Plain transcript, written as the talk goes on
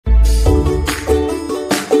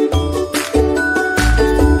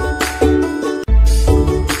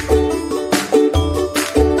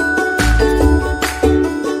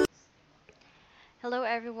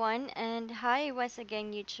once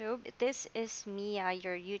again, YouTube. This is Mia,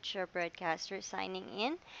 your YouTube broadcaster, signing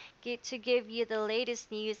in to give you the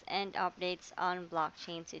latest news and updates on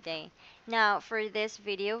blockchain today. Now, for this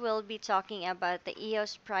video, we'll be talking about the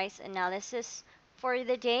EOS price analysis for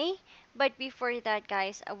the day. But before that,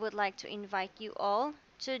 guys, I would like to invite you all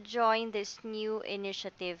to join this new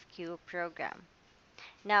Initiative Q program.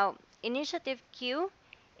 Now, Initiative Q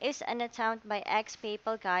is an attempt by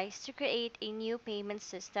ex-PayPal guys to create a new payment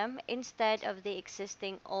system instead of the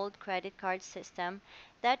existing old credit card system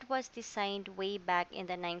that was designed way back in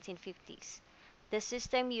the 1950s. The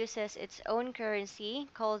system uses its own currency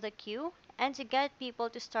called the Q, and to get people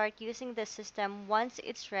to start using the system once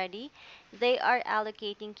it's ready, they are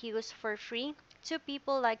allocating Qs for free to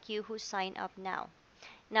people like you who sign up now.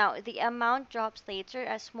 Now, the amount drops later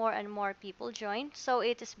as more and more people join, so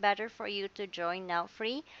it is better for you to join now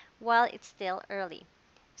free while it's still early.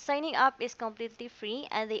 Signing up is completely free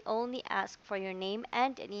and they only ask for your name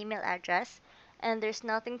and an email address, and there's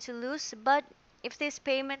nothing to lose. But if this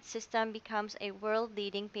payment system becomes a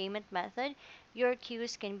world-leading payment method, your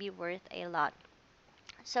queues can be worth a lot.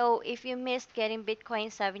 So if you missed getting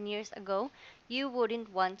Bitcoin 7 years ago, you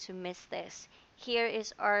wouldn't want to miss this. Here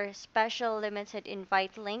is our special limited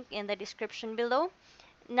invite link in the description below.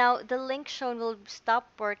 Now, the link shown will stop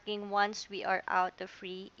working once we are out of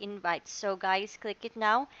free invites. So guys, click it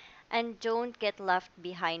now and don't get left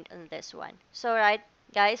behind on this one. So right,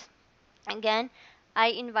 guys, again, I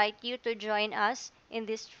invite you to join us in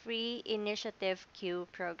this free Initiative Q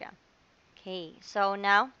program. Okay, so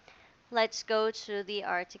now let's go to the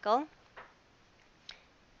article.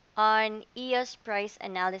 On EOS price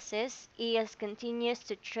analysis, EOS continues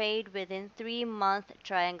to trade within 3-month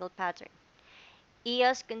triangle pattern.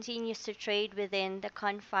 EOS continues to trade within the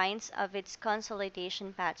confines of its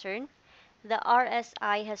consolidation pattern. The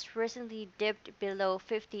RSI has recently dipped below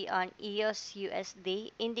 50 on EOS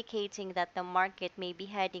USD, indicating that the market may be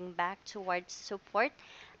heading back towards support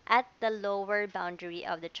at the lower boundary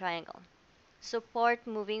of the triangle. Support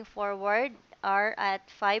moving forward are at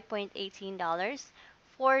 $5.18,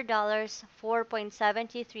 $4,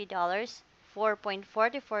 $4.73,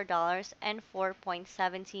 $4.44, and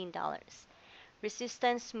 $4.17.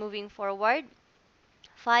 Resistance moving forward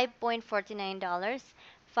 $5.49,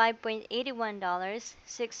 $5.81,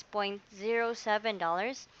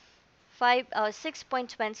 $6.07,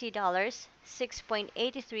 $6.20,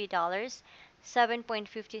 $6.83,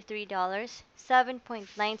 $7.53,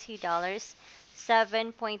 $7.90,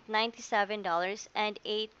 $7.97, and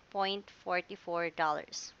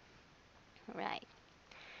 $8.44. Right.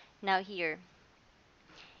 Now here,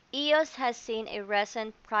 EOS has seen a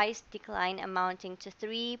recent price decline amounting to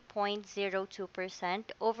 3.02%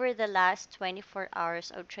 over the last 24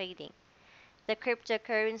 hours of trading. The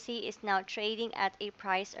cryptocurrency is now trading at a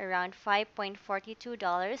price around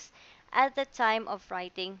 $5.42 at the time of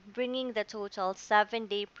writing, bringing the total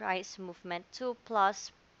 7-day price movement to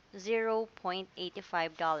plus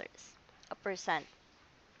 $0.85%.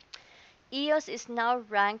 EOS is now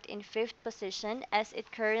ranked in 5th position as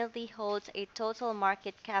it currently holds a total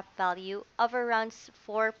market cap value of around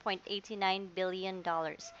 $4.89 billion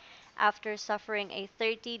after suffering a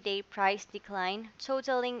 30-day price decline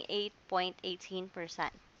totaling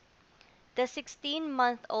 8.18%. The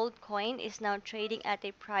 16-month-old coin is now trading at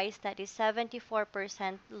a price that is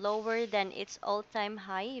 74% lower than its all-time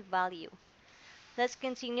high value. Let's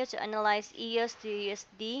continue to analyze EOS to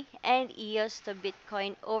USD and EOS to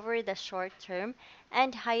Bitcoin over the short term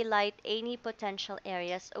and highlight any potential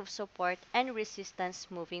areas of support and resistance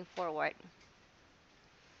moving forward.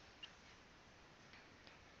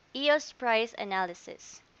 EOS price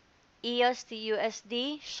analysis. EOS to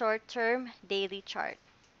USD short-term daily chart.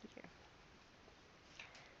 Here.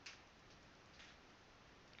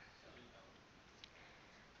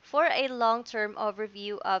 For a long-term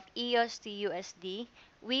overview of EOS to USD,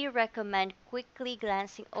 we recommend quickly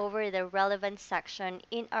glancing over the relevant section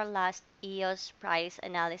in our last EOS price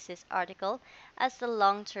analysis article as the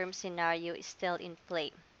long-term scenario is still in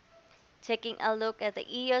play. Taking a look at the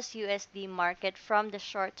EOS USD market from the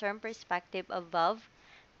short-term perspective above,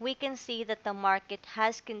 we can see that the market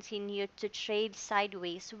has continued to trade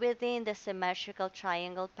sideways within the symmetrical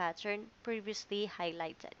triangle pattern previously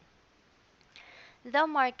highlighted. The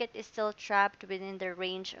market is still trapped within the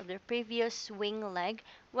range of the previous swing leg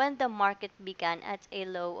when the market began at a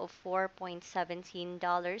low of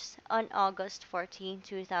 $4.17 on August 14,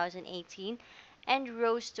 2018 and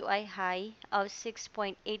rose to a high of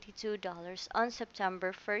 $6.82 on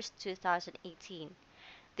September 1, 2018.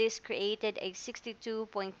 This created a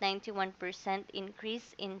 62.91%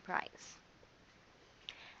 increase in price.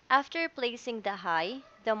 After placing the high,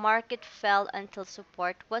 the market fell until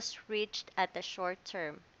support was reached at the short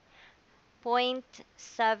term,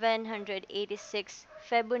 786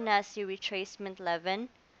 Fibonacci retracement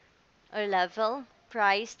level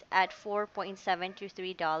priced at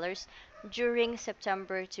 $4.723 during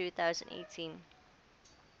September 2018.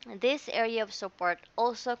 This area of support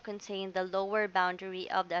also contained the lower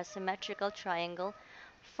boundary of the asymmetrical triangle,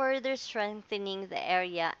 further strengthening the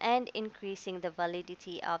area and increasing the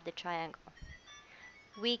validity of the triangle.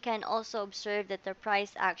 We can also observe that the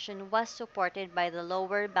price action was supported by the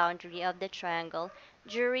lower boundary of the triangle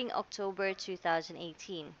during October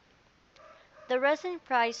 2018. The resin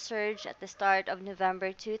price surge at the start of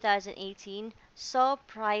November 2018 saw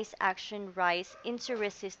price action rise into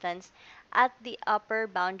resistance at the upper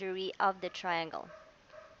boundary of the triangle.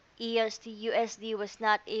 EOS to USD was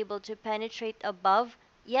not able to penetrate above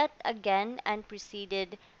yet again and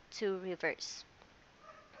proceeded to reverse.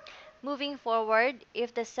 Moving forward,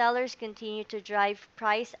 if the sellers continue to drive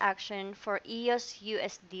price action for EOS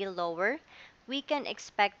USD lower, we can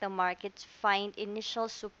expect the market to find initial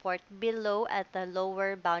support below at the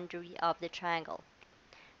lower boundary of the triangle.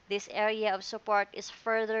 This area of support is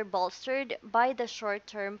further bolstered by the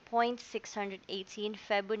short-term 618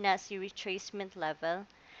 Fibonacci retracement level,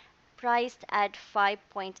 priced at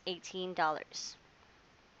 $5.18.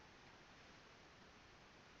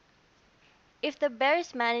 If the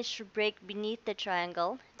bears manage to break beneath the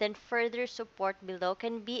triangle, then further support below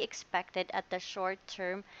can be expected at the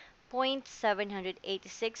short-term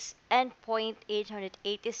 786 and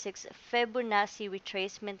 886 Fibonacci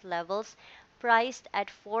retracement levels priced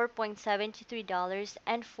at $4.73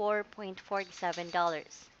 and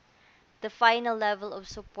 $4.47. The final level of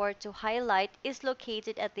support to highlight is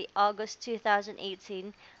located at the August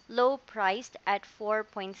 2018 low priced at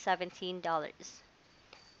 $4.17.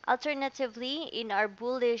 Alternatively, in our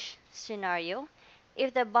bullish scenario,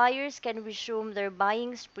 if the buyers can resume their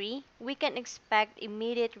buying spree, we can expect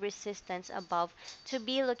immediate resistance above to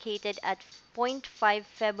be located at zero point 0.5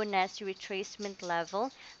 Fibonacci retracement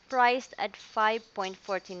level, priced at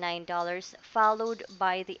 $5.49, followed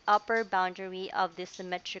by the upper boundary of the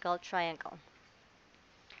symmetrical triangle.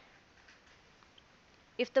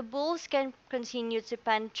 If the bulls can continue to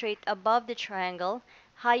penetrate above the triangle,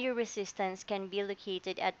 higher resistance can be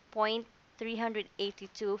located at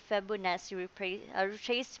 382 Fibonacci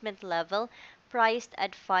retracement level, priced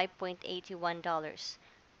at $5.81,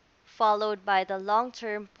 followed by the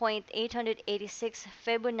long-term 886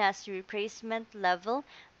 Fibonacci retracement level,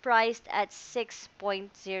 priced at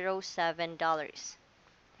 $6.07.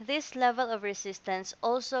 This level of resistance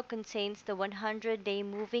also contains the 100-day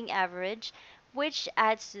moving average, which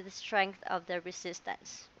adds to the strength of the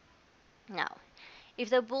resistance. Now, if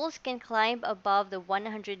the bulls can climb above the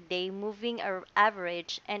 100-day moving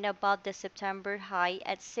average and above the September high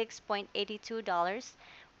at $6.82,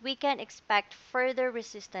 we can expect further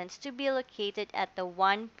resistance to be located at the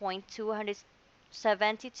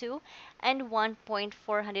 1.272 and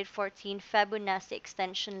 1.414 Fibonacci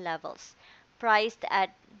extension levels, priced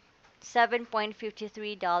at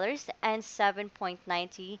 $7.53 and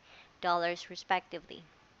 $7.90 respectively.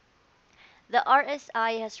 The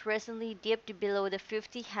RSI has recently dipped below the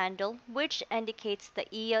 50 handle, which indicates the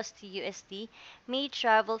EOS to USD may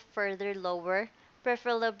travel further lower,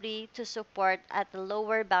 preferably to support at the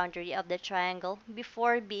lower boundary of the triangle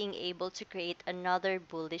before being able to create another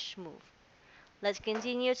bullish move. Let's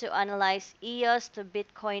continue to analyze EOS to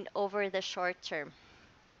Bitcoin over the short term.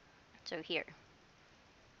 So here.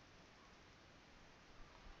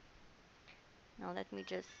 Now let me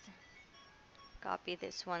just copy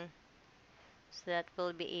this one so that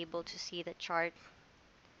we'll be able to see the chart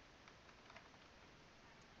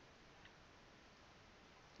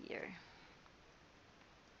here.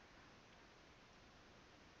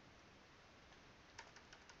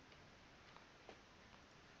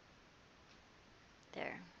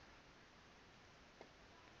 There.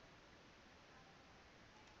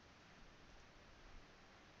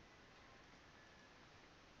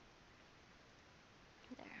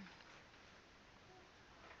 There.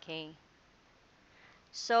 Okay.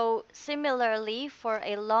 So similarly, for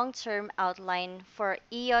a long-term outline for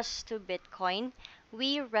EOS to Bitcoin,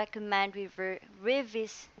 we recommend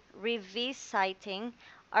revisiting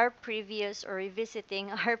our previous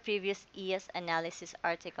EOS analysis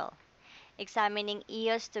article, examining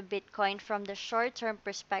EOS to Bitcoin from the short-term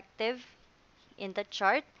perspective. In the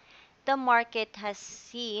chart, the market has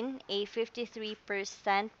seen a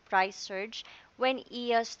 53% price surge when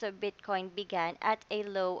EOS to Bitcoin began at a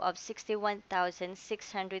low of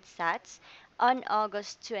 61,600 sats on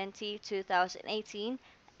August 20, 2018,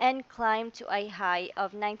 and climbed to a high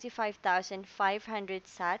of 95,500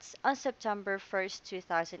 sats on September 1st,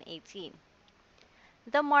 2018.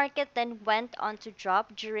 The market then went on to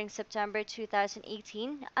drop during September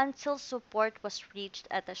 2018 until support was reached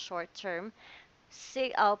at a short-term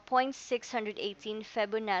 0.618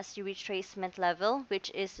 Fibonacci retracement level, which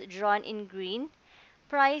is drawn in green,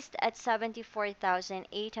 priced at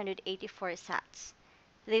 74,884 sats.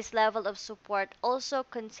 This level of support also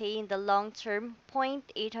contained the long-term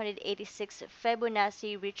 0.886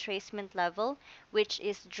 Fibonacci retracement level, which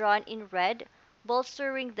is drawn in red,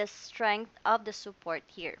 bolstering the strength of the support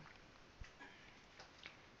here.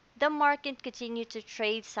 The market continued to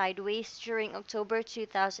trade sideways during October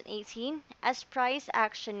 2018 as price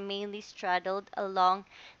action mainly straddled along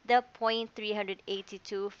the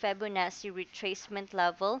 0.382 Fibonacci retracement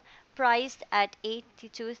level, priced at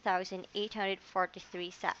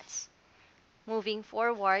 82,843 sats. Moving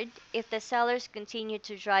forward, if the sellers continue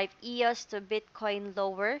to drive EOS to Bitcoin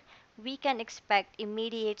lower, we can expect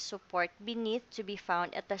immediate support beneath to be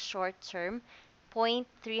found at the short term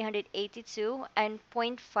 0.382 and zero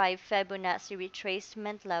point 0.5 Fibonacci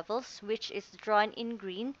retracement levels, which is drawn in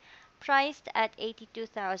green, priced at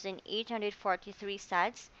 82,843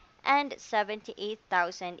 sats and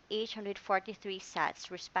 78,843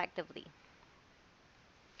 sats respectively.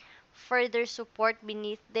 Further support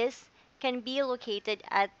beneath this can be located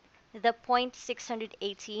at the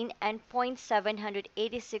 0.618 and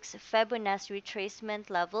 0.786 Fibonacci retracement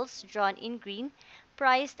levels drawn in green,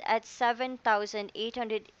 priced at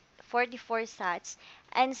 7,844 sats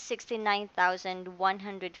and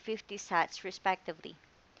 69,150 sats respectively.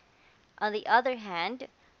 On the other hand,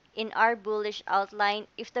 in our bullish outline,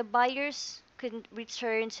 if the buyers could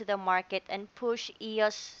return to the market and push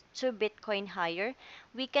EOS to Bitcoin higher,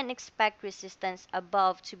 we can expect resistance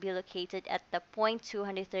above to be located at the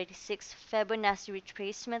 0.236 Fibonacci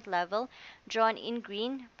retracement level, drawn in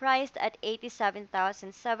green, priced at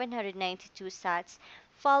 87,792 sats,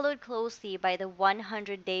 followed closely by the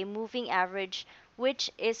 100-day moving average,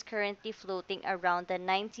 which is currently floating around the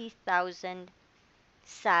 90,000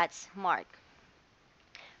 sats mark.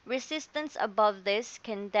 Resistance above this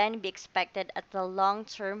can then be expected at the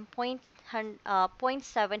long-term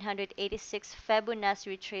 0.786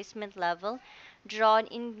 Fibonacci retracement level, drawn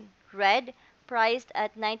in red, priced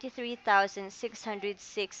at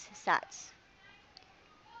 93,606 sats.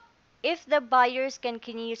 If the buyers can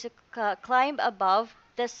continue to climb above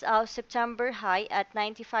this September high at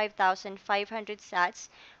 95,500 sats,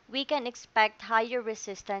 we can expect higher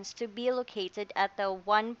resistance to be located at the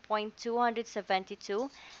 1.272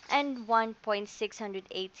 and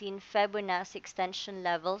 1.618 Fibonacci extension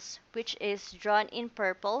levels, which is drawn in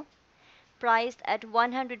purple, priced at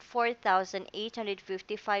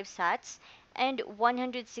 104,855 sats and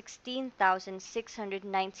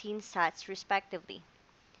 116,619 sats respectively.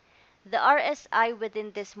 The RSI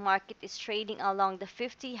within this market is trading along the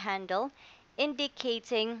 50 handle,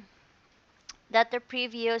 indicating that the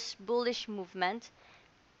previous bullish movement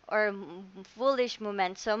or bullish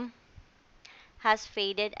momentum has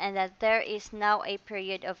faded and that there is now a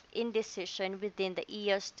period of indecision within the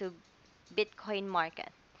EOS to Bitcoin market.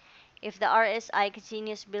 If the RSI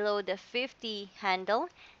continues below the 50 handle,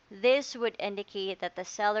 this would indicate that the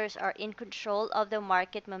sellers are in control of the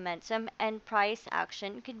market momentum and price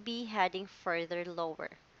action could be heading further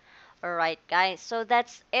lower. Alright guys, so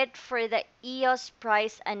that's it for the EOS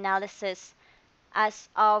price analysis as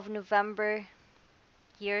of November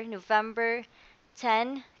 10,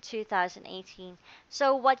 2018.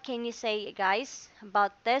 So what can you say guys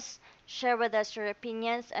about this? Share with us your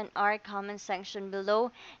opinions in our comment section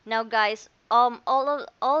below. Now guys,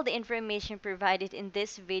 all the information provided in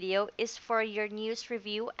this video is for your news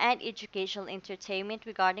review and educational entertainment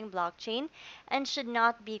regarding blockchain and should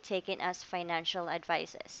not be taken as financial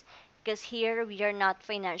advices. Because here we are not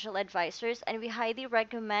financial advisors and we highly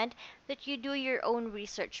recommend that you do your own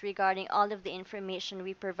research regarding all of the information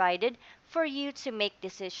we provided for you to make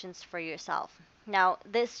decisions for yourself. Now,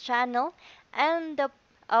 this channel and the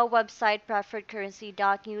website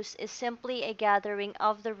PreferredCurrency.News is simply a gathering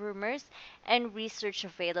of the rumors and research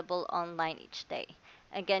available online each day.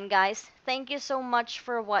 Again, guys, thank you so much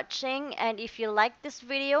for watching, and if you like this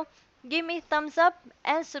video, give me a thumbs up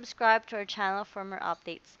and subscribe to our channel for more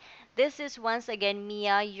updates. This is once again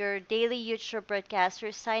Mia, your daily YouTube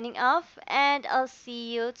broadcaster, signing off, and I'll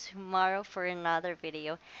see you tomorrow for another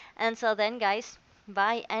video. Until then, guys,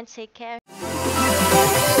 bye and take care.